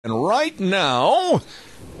And right now,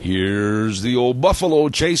 here's the old buffalo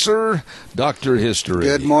chaser, Dr. History.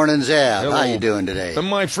 Good morning, Zeb. Hello. How you doing today?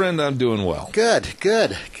 My friend, I'm doing well. Good.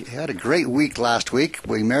 Had a great week last week.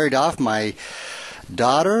 We married off my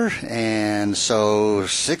daughter, and so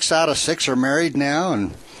 6 out of 6 are married now,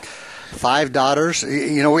 and 5 daughters.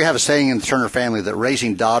 You know, we have a saying in the Turner family that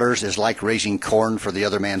raising daughters is like raising corn for the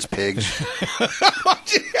other man's pigs.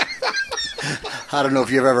 I don't know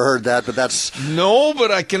if you've ever heard that, but that's... No,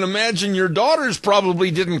 but I can imagine your daughters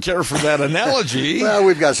probably didn't care for that analogy. Well,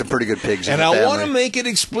 we've got some pretty good pigs in and the I family. want to make it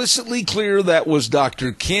explicitly clear that was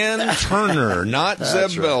Dr. Ken Turner, not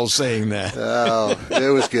Zeb Bell saying that. Oh, it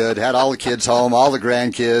was good. Had all the kids home, all the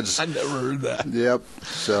grandkids. I never heard that. Yep.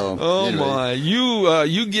 So. Oh, anyway. my.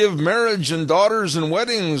 You give marriage and daughters and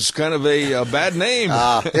weddings kind of a bad name.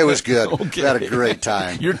 It was good. Okay. We had a great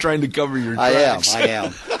time. You're trying to cover your I tracks.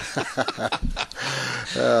 am.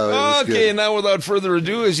 Oh, it was Okay, good. now without further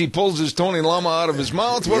ado, as he pulls his Tony Llama out of his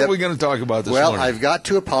mouth, what Yep. are we going to talk about this Well, morning? I've got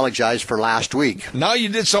to apologize for last week. Now you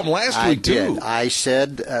did something last I week, too. did. I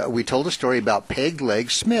said, we told a story about Peg Leg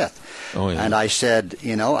Smith. Oh, yeah. And I said,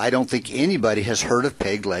 I don't think anybody has heard of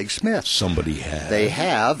Peg Leg Smith. Somebody had. They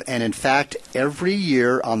have, and in fact, every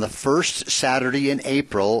year on the first Saturday in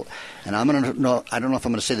April, and I don't know if I'm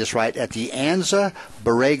going to say this right, at the Anza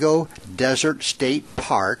Borrego Desert State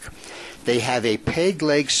Park, they have a Peg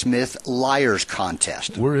Leg Smith Liars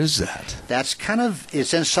Contest. Where is that? That's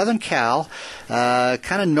it's in Southern Cal,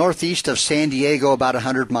 kind of northeast of San Diego, about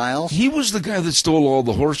 100 miles. He was the guy that stole all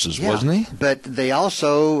the horses, wasn't he? But they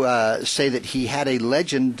also say that he had a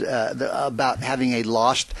legend about having a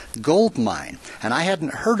lost gold mine, and I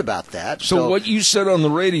hadn't heard about that. So what you said on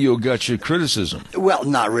the radio got you criticism. Well,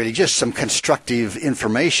 not really, just some constructive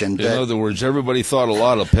information. In other words, everybody thought a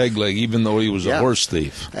lot of Peg Leg, even though he was a horse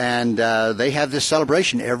thief. And they have this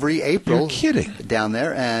celebration every April. You're kidding. Down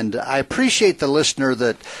there, and I appreciate the listener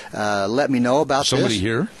that let me know about Somebody this.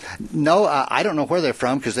 here? No, I don't know where they're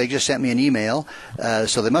from because they just sent me an email,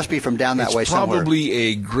 so they must be from down that way somewhere. It's probably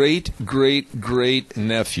a great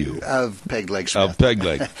nephew Of Peg Leg Smith. of Peg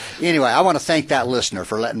Leg. Anyway, I want to thank that listener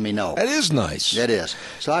for letting me know. That is nice. It is.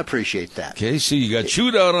 So I appreciate that. Okay, so you got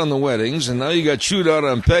chewed out on the weddings, and now you got chewed out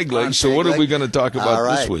on Peg Leg. On So Peg what are Leg. we going to talk about All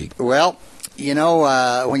right. this week? Well,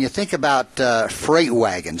 when you think about freight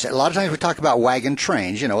wagons, a lot of times we talk about wagon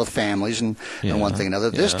trains, with families and one thing and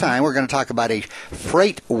another. This time we're going to talk about a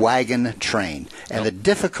freight wagon train and the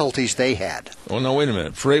difficulties they had. Oh, no, wait a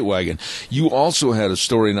minute. Freight wagon. You also had a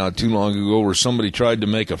story not too long ago where somebody tried to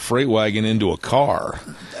make a freight wagon into a car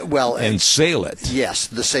Well, and sail it. yes,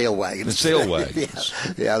 the sail wagons. The sail wagons.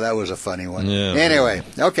 Yeah, that was a funny one. Yeah. Anyway,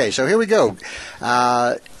 okay, so here we go.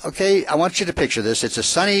 Okay, I want you to picture this. It's a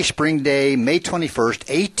sunny spring day, May 21st,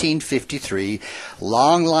 1853.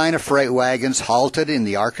 Long line of freight wagons halted in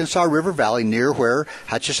the Arkansas River Valley near where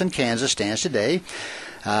Hutchinson, Kansas stands today.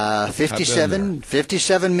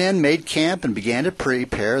 57 men made camp and began to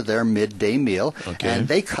prepare their midday meal. Okay. And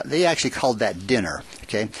they actually called that dinner.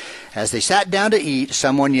 Okay, as they sat down to eat,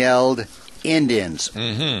 someone yelled, "Indians."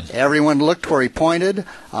 Mm-hmm. Everyone looked where he pointed.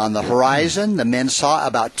 On the horizon, the men saw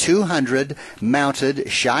about 200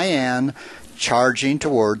 mounted Cheyenne charging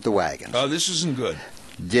toward the wagons. Oh, this isn't good.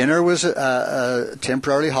 Dinner was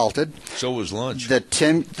temporarily halted. So was lunch. The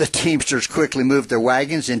Teamsters quickly moved their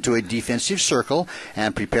wagons into a defensive circle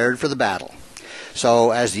and prepared for the battle.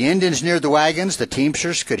 So as the Indians neared the wagons, the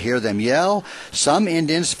Teamsters could hear them yell. Some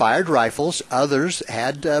Indians fired rifles. Others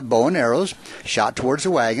had bow and arrows shot towards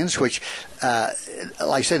the wagons, which, like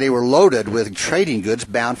I say, they were loaded with trading goods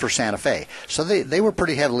bound for Santa Fe. So they were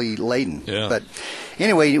pretty heavily laden. Yeah. But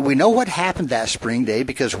anyway, we know what happened that spring day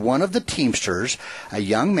because one of the Teamsters, a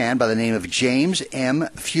young man by the name of James M.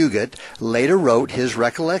 Fugate, later wrote his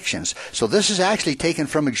recollections. So this is actually taken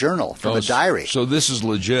from a journal, from a diary. So this is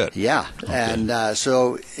legit. Yeah, Okay. and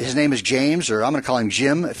so his name is James, or I'm going to call him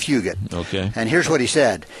Jim Fugate. Okay. And here's what he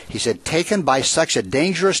said. He said, "Taken by such a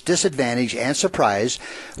dangerous disadvantage and surprise,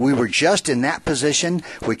 we were just in that position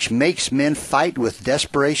which makes men fight with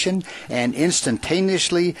desperation, and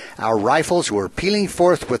instantaneously our rifles were pealing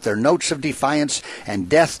forth with their notes of defiance and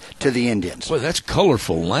death to the Indians." Boy, that's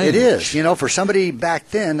colorful language. It is. For somebody back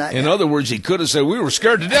then. In other words, he could have said, "We were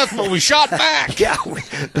scared to death, but we shot back." Yeah.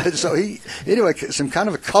 So anyway, some kind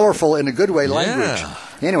of a colorful, in a good way, language. Yeah.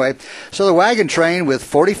 Anyway, so the wagon train with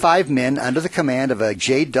 45 men under the command of a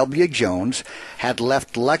J.W. Jones had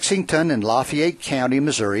left Lexington in Lafayette County,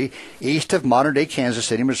 Missouri, east of modern-day Kansas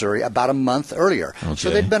City, Missouri, about a month earlier. Okay. So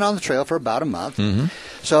they'd been on the trail for about a month. Mm-hmm.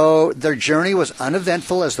 So their journey was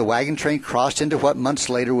uneventful as the wagon train crossed into what months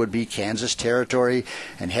later would be Kansas territory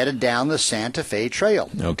and headed down the Santa Fe Trail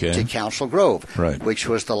to Council Grove, which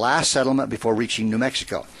was the last settlement before reaching New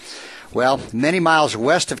Mexico. Well, many miles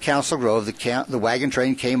west of Council Grove, the wagon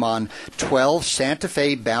train came on 12 Santa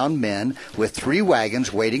Fe-bound men with 3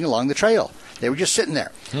 wagons waiting along the trail. They were just sitting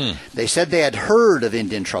there. They said they had heard of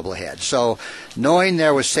Indian trouble ahead. So, knowing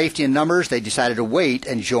there was safety in numbers, they decided to wait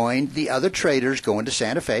and joined the other traders going to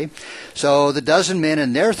Santa Fe. So, the dozen men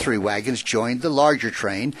in their 3 wagons joined the larger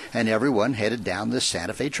train, and everyone headed down the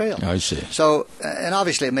Santa Fe Trail. I see. So, and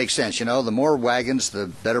obviously it makes sense, the more wagons, the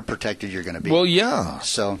better protected you're going to be. Well, yeah.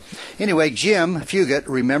 So, anyway, Jim Fugate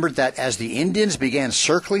remembered that as the Indians began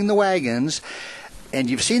circling the wagons, and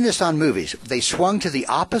you've seen this on movies, they swung to the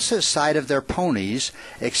opposite side of their ponies,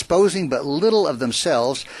 exposing but little of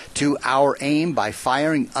themselves to our aim by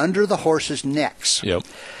firing under the horses' necks. Yep.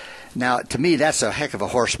 Now, to me, that's a heck of a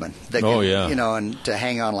horseman. That can, and to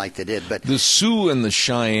hang on like they did. But the Sioux and the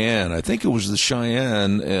Cheyenne, I think it was the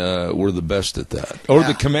Cheyenne, were the best at that. Or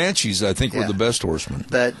the Comanches, I think, were the best horsemen.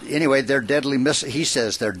 But anyway, he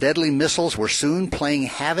says their deadly missiles were soon playing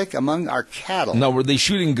havoc among our cattle. Now, were they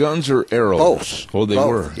shooting guns or arrows? Both. Oh, they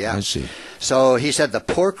were. Yeah. I see. So he said the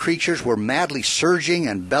poor creatures were madly surging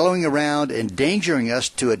and bellowing around, endangering us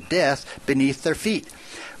to a death beneath their feet.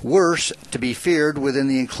 Worse to be feared within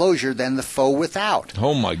the enclosure than the foe without.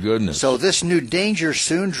 Oh, my goodness. So this new danger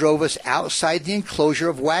soon drove us outside the enclosure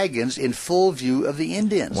of wagons in full view of the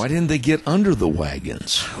Indians. Why didn't they get under the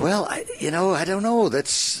wagons? Well, I don't know.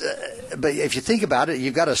 That's, but if you think about it,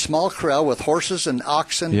 you've got a small corral with horses and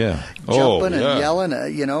oxen jumping and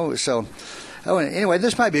yelling, so... Oh, anyway,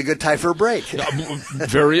 this might be a good time for a break.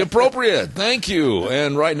 Very appropriate. Thank you.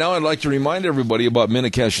 And right now I'd like to remind everybody about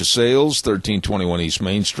Minnecasia Sales, 1321 East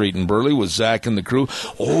Main Street in Burley with Zach and the crew.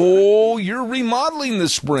 Oh, you're remodeling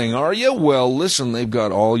this spring, are you? Well, listen, they've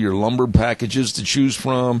got all your lumber packages to choose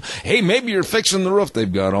from. Hey, maybe you're fixing the roof.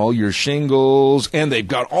 They've got all your shingles, and they've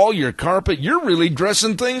got all your carpet. You're really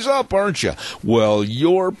dressing things up, aren't you? Well,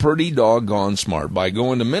 you're pretty doggone smart by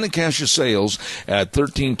going to Minnecasia Sales at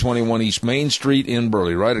 1321 East Main Street in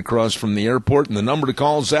Burley, right across from the airport. And the number to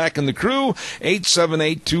call Zach and the crew,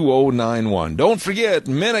 878-2091. Don't forget,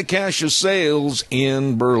 Minnecasia Sales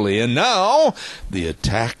in Burley. And now, the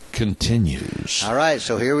attack continues. All right,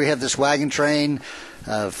 so here we have this wagon train.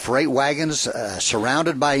 Freight wagons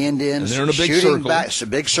surrounded by Indians. And they're in a big shooting circle. Back, it's a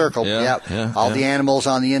big circle. All the animals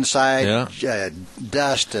on the inside,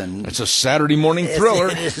 dust. And it's a Saturday morning thriller.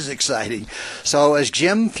 It is exciting. So as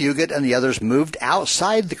Jim Fugate and the others moved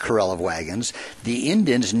outside the corral of wagons, the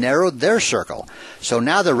Indians narrowed their circle. So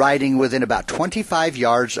now they're riding within about 25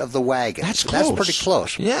 yards of the wagon. That's close. That's pretty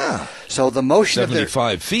close. Yeah. So the motion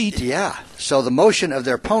 75 feet. Yeah. So the motion of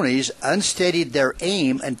their ponies unsteadied their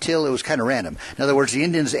aim until it was kind of random. In other words, the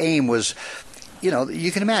Indians' aim was,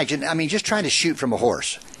 you can imagine, just trying to shoot from a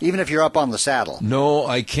horse, even if you're up on the saddle. No,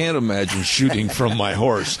 I can't imagine shooting from my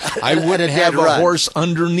horse. I wouldn't have a horse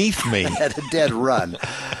underneath me. At a dead run.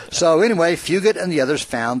 So anyway, Fugate and the others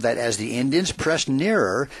found that as the Indians pressed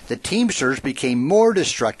nearer, the Teamsters became more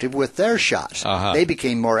destructive with their shots. They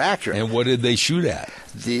became more accurate. And what did they shoot at?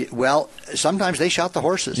 Sometimes they shot the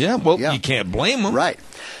horses. Yeah, you can't blame them. Right.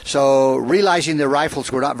 So, realizing their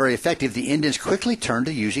rifles were not very effective, the Indians quickly turned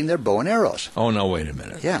to using their bow and arrows. Oh, no, wait a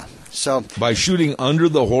minute. Yeah. So by shooting under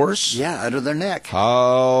the horse? Yeah, under their neck.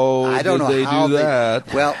 How did they do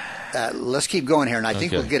that? Well, let's keep going here, and I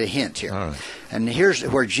think we'll get a hint here. All right. And here's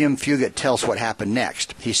where Jim Fugate tells what happened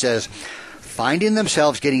next. He says, finding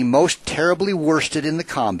themselves getting most terribly worsted in the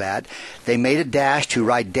combat, they made a dash to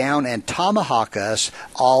ride down and tomahawk us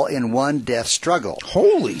all in one death struggle.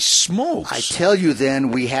 Holy smokes. I tell you then,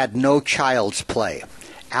 we had no child's play.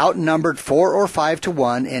 Outnumbered 4 or 5 to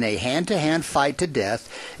 1 in a hand-to-hand fight to death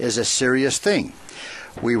is a serious thing.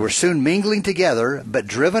 We were soon mingling together, but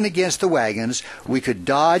driven against the wagons, we could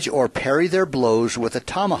dodge or parry their blows with a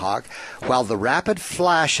tomahawk, while the rapid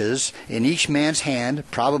flashes in each man's hand,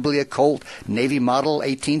 probably a Colt Navy Model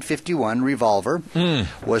 1851 revolver,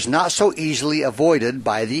 was not so easily avoided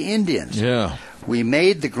by the Indians. Yeah. We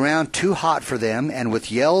made the ground too hot for them, and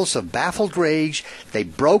with yells of baffled rage, they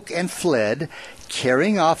broke and fled,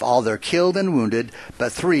 carrying off all their killed and wounded,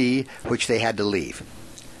 but 3 which they had to leave.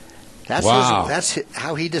 That's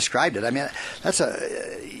how he described it. I mean, that's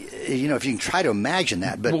if you can try to imagine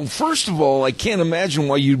that. But well, first of all, I can't imagine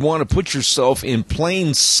why you'd want to put yourself in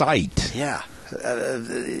plain sight. Yeah.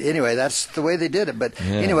 Anyway, that's the way they did it. But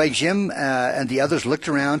anyway, Jim and the others looked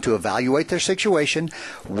around to evaluate their situation.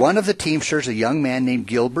 One of the teamsters, a young man named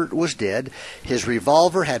Gilbert, was dead. His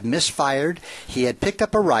revolver had misfired. He had picked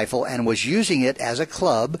up a rifle and was using it as a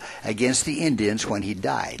club against the Indians when he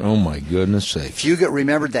died. Oh, my goodness sake. Fugit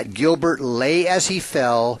remembered that Gilbert lay as he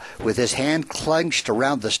fell with his hand clenched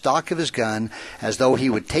around the stock of his gun as though he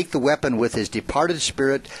would take the weapon with his departed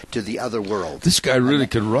spirit to the other world. This guy really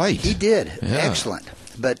could write. He did. Yeah. Excellent.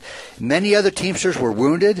 But many other teamsters were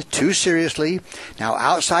wounded, too seriously. Now,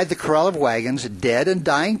 outside the corral of wagons, dead and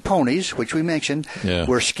dying ponies, which we mentioned,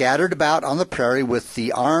 were scattered about on the prairie with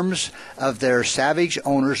the arms of their savage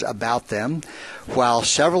owners about them, while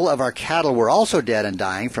several of our cattle were also dead and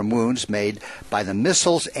dying from wounds made by the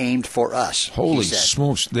missiles aimed for us. Holy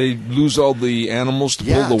smokes. They lose all the animals to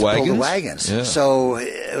pull the wagons? Pull the wagons. Yeah. So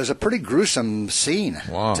it was a pretty gruesome scene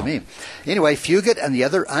to me. Anyway, Fugit and the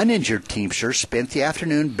other uninjured teamsters spent the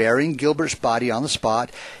afternoon burying Gilbert's body on the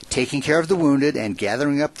spot, taking care of the wounded, and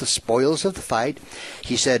gathering up the spoils of the fight.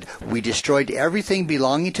 He said, "We destroyed everything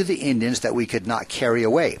belonging to the Indians that we could not carry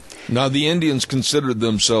away." Now, the Indians considered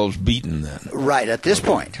themselves beaten then. Right, at this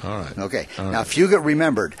point. All right. Okay. All right. Now, Fugit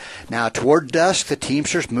remembered. Now, toward dusk, the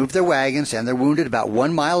teamsters moved their wagons and their wounded about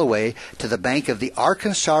 1 mile away to the bank of the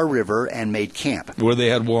Arkansas River and made camp. Where they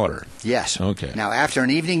had water. Yes. Okay. Now, after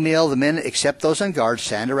an evening meal, the men, except those on guard,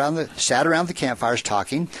 sat around the campfires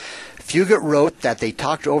talking. Fugit wrote that they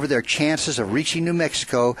talked over their chances of reaching New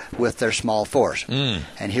Mexico with their small force.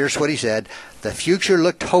 And here's what he said. The future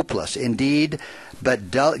looked hopeless, indeed,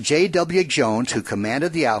 but J.W. Jones, who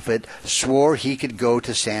commanded the outfit, swore he could go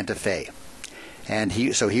to Santa Fe. And he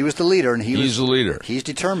was the leader, and he's the leader. He's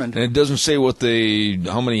determined. And it doesn't say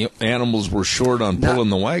how many animals were short on pulling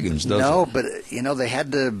the wagons, does it? No, but they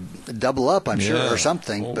had to double up, I'm sure, or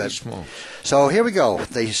something. Holy but smokes. So here we go.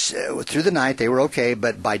 Through the night they were okay,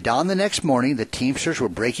 but by dawn the next morning the teamsters were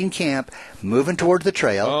breaking camp, moving toward the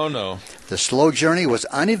trail. Oh no. The slow journey was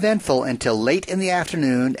uneventful until late in the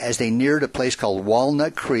afternoon as they neared a place called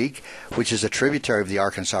Walnut Creek, which is a tributary of the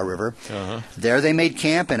Arkansas River. There they made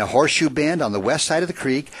camp in a horseshoe bend on the west side of the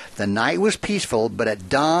creek. The night was peaceful, but at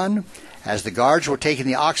dawn, as the guards were taking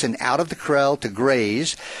the oxen out of the corral to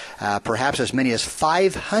graze, perhaps as many as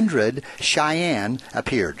 500 Cheyenne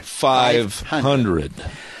appeared. 500.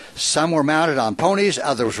 Some were mounted on ponies,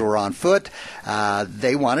 others were on foot.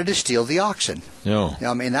 They wanted to steal the oxen. No.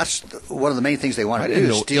 I mean, that's one of the main things they wanted to do.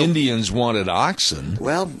 I didn't know Indians wanted oxen.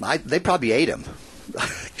 Well, they probably ate them.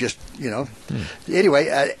 Just,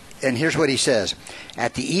 Anyway, and here's what he says.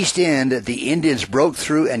 At the east end, the Indians broke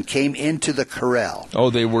through and came into the corral. Oh,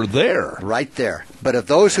 they were there. Right there. But of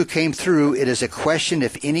those who came through, it is a question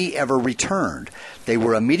if any ever returned. They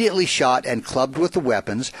were immediately shot and clubbed with the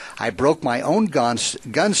weapons. I broke my own gun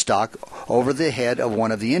stock over the head of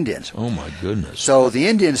one of the Indians. Oh, my goodness. So the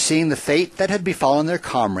Indians, seeing the fate that had befallen their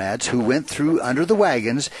comrades who went through under the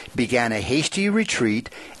wagons, began a hasty retreat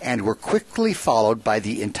and were quickly followed by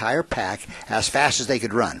the entire pack as fast as they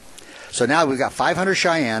could run. So now we've got 500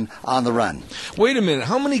 Cheyenne on the run. Wait a minute.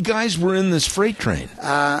 How many guys were in this freight train?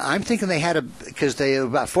 I'm thinking they had because they were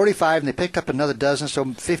about 45 and they picked up another dozen, so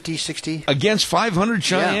 50, 60. Against 500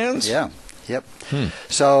 Cheyennes? Yeah. Yep.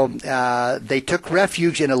 So they took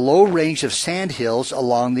refuge in a low range of sand hills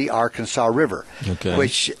along the Arkansas River,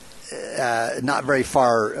 which not very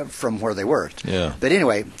far from where they were. Yeah. But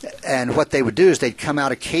anyway, and what they would do is they'd come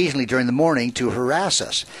out occasionally during the morning to harass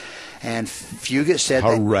us. And Fugit said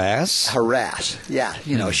harass. Yeah,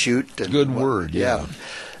 shoot. And, good word, yeah.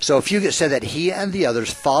 So Fugit said that he and the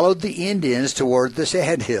others followed the Indians toward the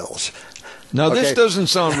sand hills. Now, this doesn't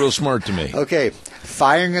sound real smart to me. Okay,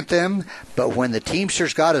 firing at them, but when the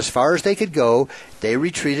teamsters got as far as they could go, they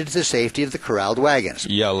retreated to the safety of the corralled wagons.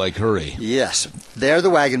 Yeah, like hurry. Yes. There the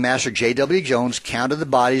wagon master, J.W. Jones, counted the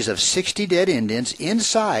bodies of 60 dead Indians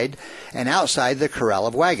inside and outside the corral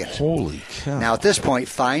of wagons. Holy cow. Now, at this point,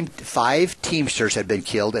 five teamsters had been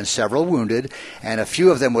killed and several wounded, and a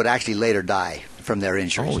few of them would actually later die from their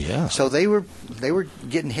injuries. Oh, yeah. So they were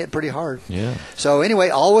getting hit pretty hard. Yeah. So anyway,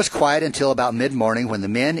 all was quiet until about mid-morning when the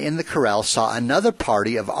men in the corral saw another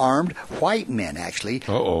party of armed white men, actually,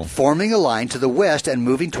 forming a line to the west and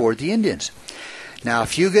moving toward the Indians. Now,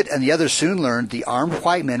 Fugit and the others soon learned the armed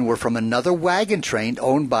white men were from another wagon train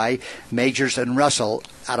owned by Majors and Russell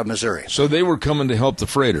out of Missouri. So they were coming to help the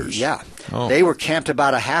freighters. Yeah. Oh. They were camped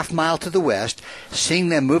about a half mile to the west. Seeing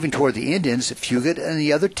them moving toward the Indians, Fugit and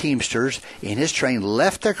the other teamsters in his train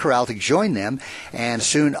left their corral to join them, and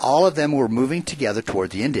soon all of them were moving together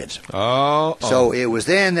toward the Indians. Oh. So it was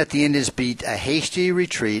then that the Indians beat a hasty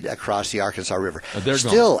retreat across the Arkansas River. They're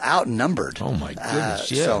still outnumbered. Oh, my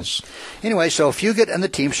goodness, yes. So, anyway, so Fugit and the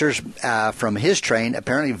teamsters from his train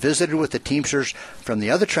apparently visited with the teamsters from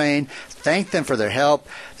the other train, thanked them for their help.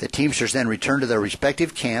 The teamsters then returned to their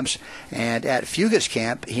respective camps, and at Fugit's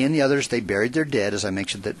camp, he and the others, they buried their dead, as I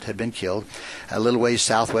mentioned, that had been killed, a little ways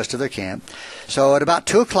southwest of their camp. So at about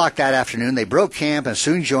 2 o'clock that afternoon, they broke camp and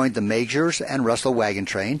soon joined the Majors and Russell wagon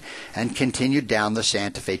train and continued down the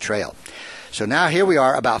Santa Fe Trail. So now here we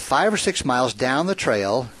are, about 5 or 6 miles down the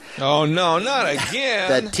trail. Oh, no, not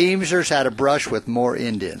again. The teamsters had a brush with more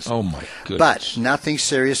Indians. Oh, my goodness. But nothing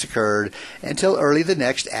serious occurred until early the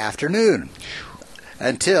next afternoon.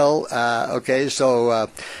 Until,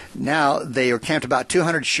 now they were camped about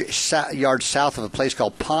 200 yards south of a place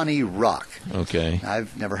called Pawnee Rock. Okay.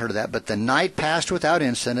 I've never heard of that. But the night passed without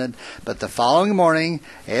incident. But the following morning,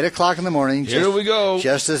 8 o'clock in the morning, here we go.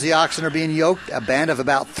 Just as the oxen are being yoked, a band of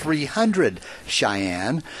about 300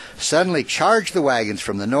 Cheyenne suddenly charged the wagons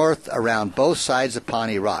from the north around both sides of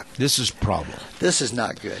Pawnee Rock. This is a problem. This is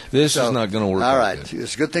not good. This is not going to work. All right. Good.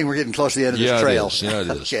 It's a good thing we're getting close to the end of this trail. Yeah, it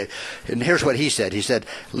is. Okay. And here's what he said. He said,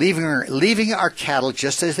 leaving our cattle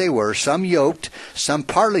just as they were, some yoked, some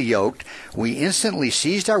partly yoked, we instantly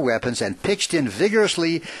seized our weapons and pitched in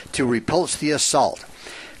vigorously to repulse the assault.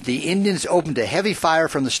 The Indians opened a heavy fire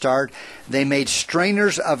from the start. They made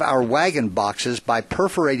strainers of our wagon boxes by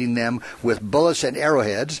perforating them with bullets and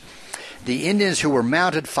arrowheads. The Indians who were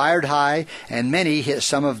mounted fired high, and many hit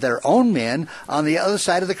some of their own men on the other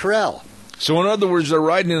side of the corral. So, in other words, they're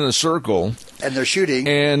riding in a circle. And they're shooting.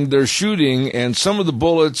 And some of the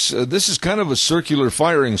bullets, this is kind of a circular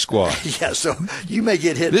firing squad. Yeah, so you may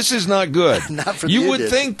get hit. This is not good. Not for you would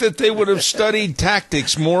think that they would have studied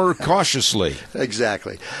tactics more cautiously.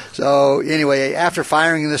 Exactly. So, anyway, after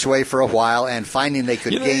firing this way for a while and finding they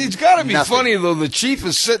could gain it's got to be nothing. funny, though. The chief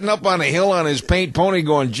is sitting up on a hill on his paint pony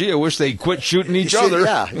going, gee, I wish they'd quit shooting each other.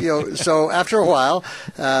 Yeah, so after a while,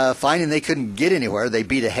 finding they couldn't get anywhere, they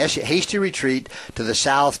beat a hasty retreat to the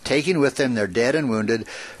south, taking with them their dead and wounded,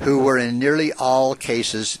 who were in nearly all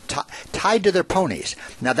cases tied to their ponies.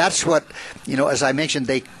 Now that's what, as I mentioned,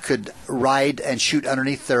 they could ride and shoot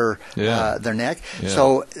underneath their neck. Yeah.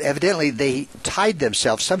 So evidently they tied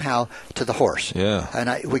themselves somehow to the horse.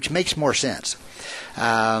 Yeah. Which makes more sense.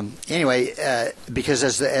 Because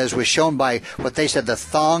as was shown by what they said, the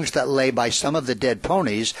thongs that lay by some of the dead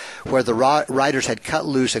ponies where the riders had cut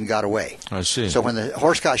loose and got away. I see. So when the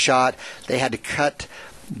horse got shot, they had to cut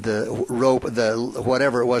the rope,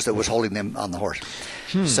 whatever it was that was holding them on the horse.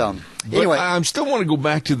 So anyway, but I still want to go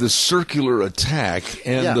back to the circular attack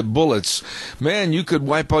and the bullets. Man, you could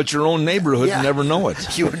wipe out your own neighborhood and never know it.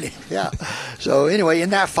 So anyway,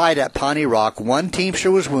 in that fight at Pawnee Rock, one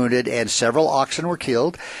teamster was wounded and several oxen were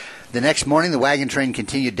killed. The next morning, the wagon train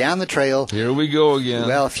continued down the trail. Here we go again.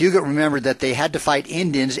 Well, Fugit remembered that they had to fight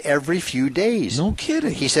Indians every few days. No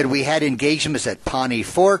kidding. He said, we had engagements at Pawnee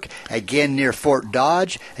Fork, again near Fort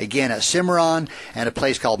Dodge, again at Cimarron, and a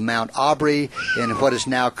place called Mount Aubrey in what is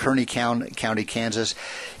now Kearney County, Kansas.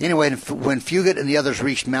 Anyway, when Fugit and the others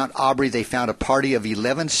reached Mount Aubrey, they found a party of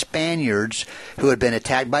 11 Spaniards who had been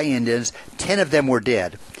attacked by Indians. 10 of them were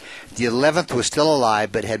dead. The 11th was still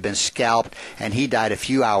alive but had been scalped, and he died a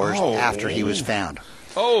few hours after he was found.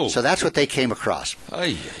 So that's what they came across.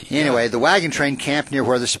 Anyway, the wagon train camped near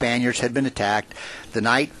where the Spaniards had been attacked. The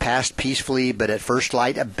night passed peacefully, but at first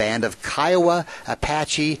light, a band of Kiowa,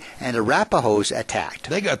 Apache, and Arapahoes attacked.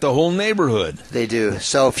 They got the whole neighborhood. They do.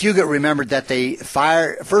 So Fugit remembered that they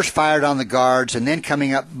first fired on the guards, and then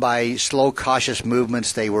coming up by slow, cautious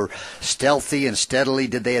movements, they were stealthy and steadily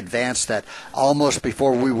did they advance that almost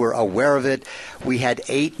before we were aware of it, we had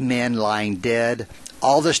 8 men lying dead.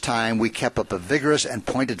 All this time, we kept up a vigorous and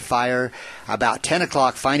pointed fire. About 10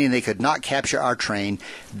 o'clock, finding they could not capture our train,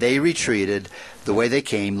 they retreated the way they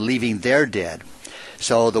came, leaving their dead.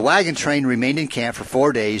 So the wagon train remained in camp for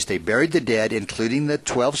 4 days. They buried the dead, including the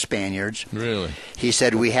 12 Spaniards. Really? He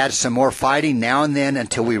said, we had some more fighting now and then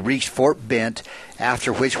until we reached Fort Bent,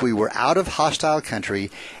 after which we were out of hostile country,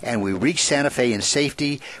 and we reached Santa Fe in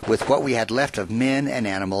safety with what we had left of men and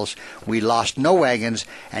animals. We lost no wagons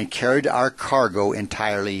and carried our cargo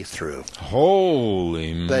entirely through.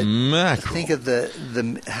 Holy mackerel. Think of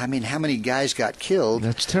how many guys got killed.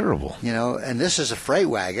 That's terrible. And this is a freight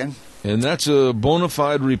wagon. And that's a bona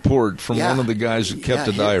fide report from Yeah. one of the guys who kept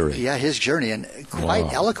a diary. Yeah, his journey, and quite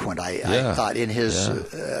Wow. eloquent, I Yeah. thought, in his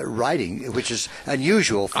writing, which is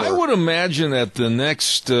unusual for... I would imagine at the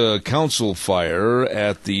next council fire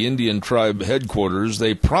at the Indian tribe headquarters,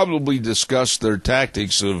 they probably discussed their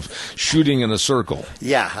tactics of shooting in a circle.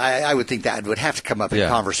 Yeah, I would think that would have to come up in Yeah.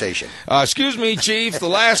 conversation. Excuse me, Chief, the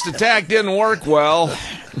last attack didn't work well.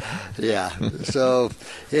 Yeah. So,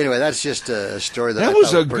 anyway, that's just a story that I That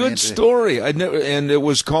was thought a pretty good interesting. story. And it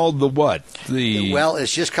was called the what? The Well,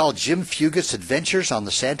 it's just called Jim Fugit's Adventures on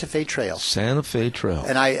the Santa Fe Trail. Santa Fe Trail.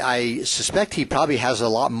 And I suspect he probably has a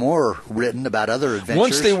lot more written about other adventures.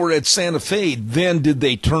 Once they were at Santa Fe, then did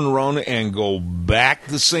they turn around and go back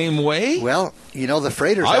the same way? Well, you know, the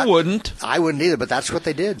freighters... I wouldn't. I wouldn't either, but that's what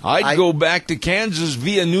they did. I'd go back to Kansas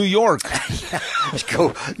via New York.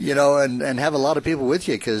 Go, you know, and have a lot of people with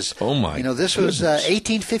you because, Oh, my you know, this was goodness.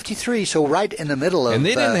 1853, so right in the middle of... And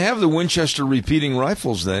they didn't have the Winchester repeating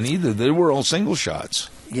rifles then either. They were all single shots.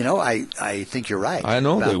 You know, I think you're right. I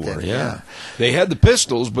know they about were, that, yeah. They had the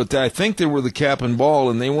pistols, but I think they were the cap and ball,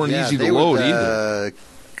 and they weren't Yeah, easy they to were load the- either.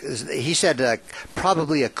 He said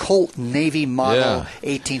probably a Colt Navy model, Yeah.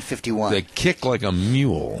 1851. They kick like a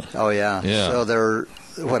mule. Oh, yeah. Yeah. So they're,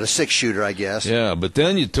 what, a six-shooter, I guess. Yeah, but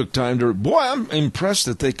then you took time to... Boy, I'm impressed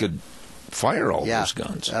that they could fire all Yeah. those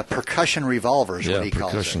guns. Percussion revolvers, Yeah, what he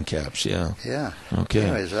calls percussion it. caps, yeah. Yeah. Okay.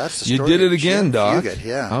 Anyways, that's the You story did it of again, Jim Doc. Fugit,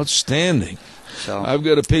 yeah. Outstanding. So I've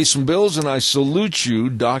got to pay some bills, and I salute you,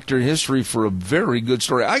 Dr. History, for a very good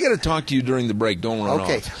story. I got to talk to you during the break. Don't run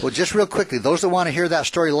Okay. off. Well, just real quickly, those that want to hear that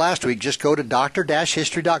story last week, just go to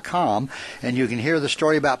dr-history.com, and you can hear the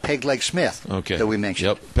story about Peg Leg Smith Okay. that we mentioned.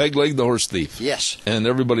 Yep. Peg Leg, the horse thief. Yes. And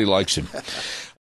everybody likes him.